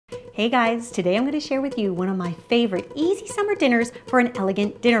Hey guys, today I'm going to share with you one of my favorite easy summer dinners for an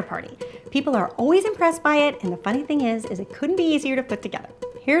elegant dinner party. People are always impressed by it, and the funny thing is it couldn't be easier to put together.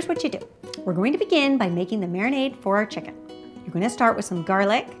 Here's what you do. We're going to begin by making the marinade for our chicken. You're going to start with some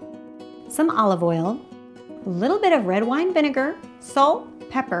garlic, some olive oil, a little bit of red wine vinegar, salt,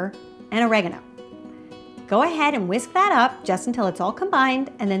 pepper, and oregano. Go ahead and whisk that up just until it's all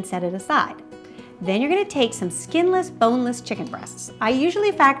combined and then set it aside. Then you're going to take some skinless, boneless chicken breasts. I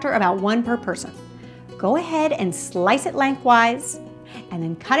usually factor about 1 per person. Go ahead and slice it lengthwise and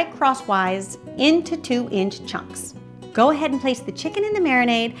then cut it crosswise into 2-inch chunks. Go ahead and place the chicken in the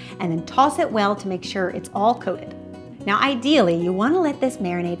marinade and then toss it well to make sure it's all coated. Now ideally, you want to let this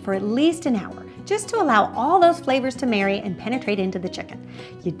marinate for at least an hour, just to allow all those flavors to marry and penetrate into the chicken.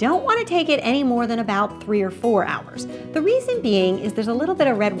 You don't want to take it any more than about 3 or 4 hours. The reason being is there's a little bit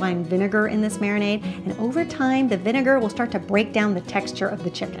of red wine vinegar in this marinade, and over time the vinegar will start to break down the texture of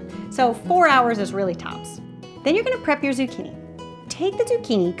the chicken. So 4 hours is really tops. Then you're going to prep your zucchini. Take the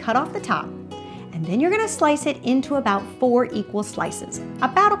zucchini, cut off the top, and then you're going to slice it into about 4 equal slices,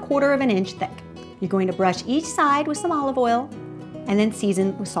 about 1/4 of an inch thick. You're going to brush each side with some olive oil and then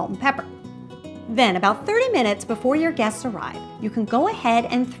season with salt and pepper. Then, about 30 minutes before your guests arrive, you can go ahead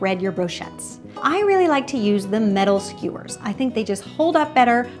and thread your brochettes. I really like to use the metal skewers. I think they just hold up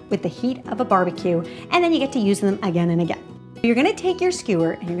better with the heat of a barbecue, and then you get to use them again and again. You're gonna take your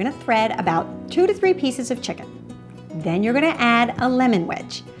skewer and you're gonna thread about 2 to 3 pieces of chicken. Then you're gonna add a lemon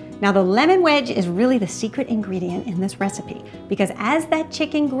wedge. Now the lemon wedge is really the secret ingredient in this recipe, because as that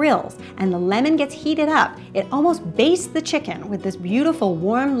chicken grills and the lemon gets heated up, it almost bastes the chicken with this beautiful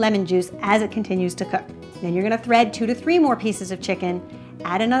warm lemon juice as it continues to cook. Then you're gonna thread 2 to 3 more pieces of chicken,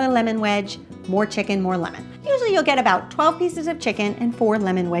 add another lemon wedge, more chicken, more lemon. Usually you'll get about 12 pieces of chicken and 4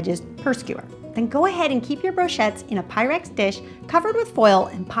 lemon wedges per skewer. Then go ahead and keep your brochettes in a Pyrex dish covered with foil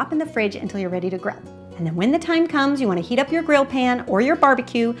and pop in the fridge until you're ready to grill. And then when the time comes, you want to heat up your grill pan or your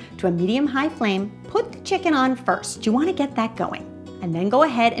barbecue to a medium-high flame. Put the chicken on first. You want to get that going. And then go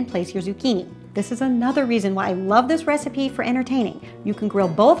ahead and place your zucchini. This is another reason why I love this recipe for entertaining. You can grill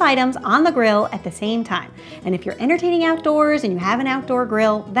both items on the grill at the same time. And if you're entertaining outdoors and you have an outdoor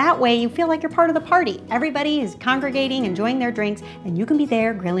grill, that way you feel like you're part of the party. Everybody is congregating, enjoying their drinks, and you can be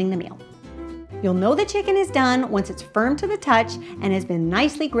there grilling the meal. You'll know the chicken is done once it's firm to the touch and has been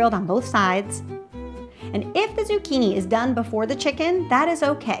nicely grilled on both sides. And if the zucchini is done before the chicken, that is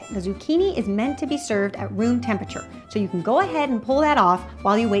okay. The zucchini is meant to be served at room temperature, so you can go ahead and pull that off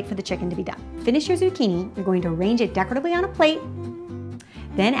while you wait for the chicken to be done. Finish your zucchini, you're going to arrange it decoratively on a plate,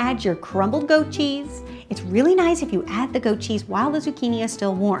 then add your crumbled goat cheese. It's really nice if you add the goat cheese while the zucchini is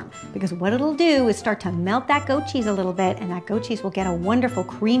still warm, because what it'll do is start to melt that goat cheese a little bit, and that goat cheese will get a wonderful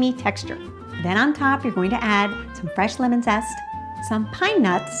creamy texture. Then on top, you're going to add some fresh lemon zest, some pine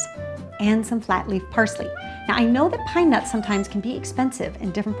nuts, and some flat leaf parsley. Now I know that pine nuts sometimes can be expensive in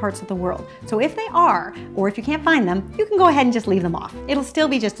different parts of the world, so if they are, or if you can't find them, you can go ahead and just leave them off. It'll still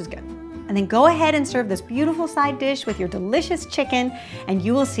be just as good. And then go ahead and serve this beautiful side dish with your delicious chicken, and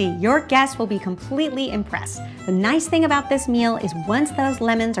you will see your guests will be completely impressed. The nice thing about this meal is once those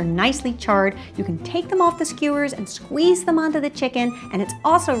lemons are nicely charred, you can take them off the skewers and squeeze them onto the chicken, and it's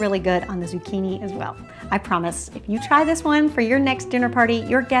also really good on the zucchini as well. I promise, if you try this one for your next dinner party,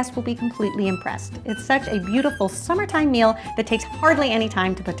 your guests will be completely impressed. It's such a beautiful summertime meal that takes hardly any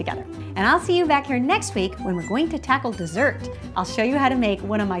time to put together. And I'll see you back here next week when we're going to tackle dessert. I'll show you how to make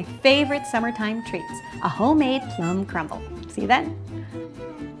one of my favorite summertime treats, a homemade plum crumble. See you then.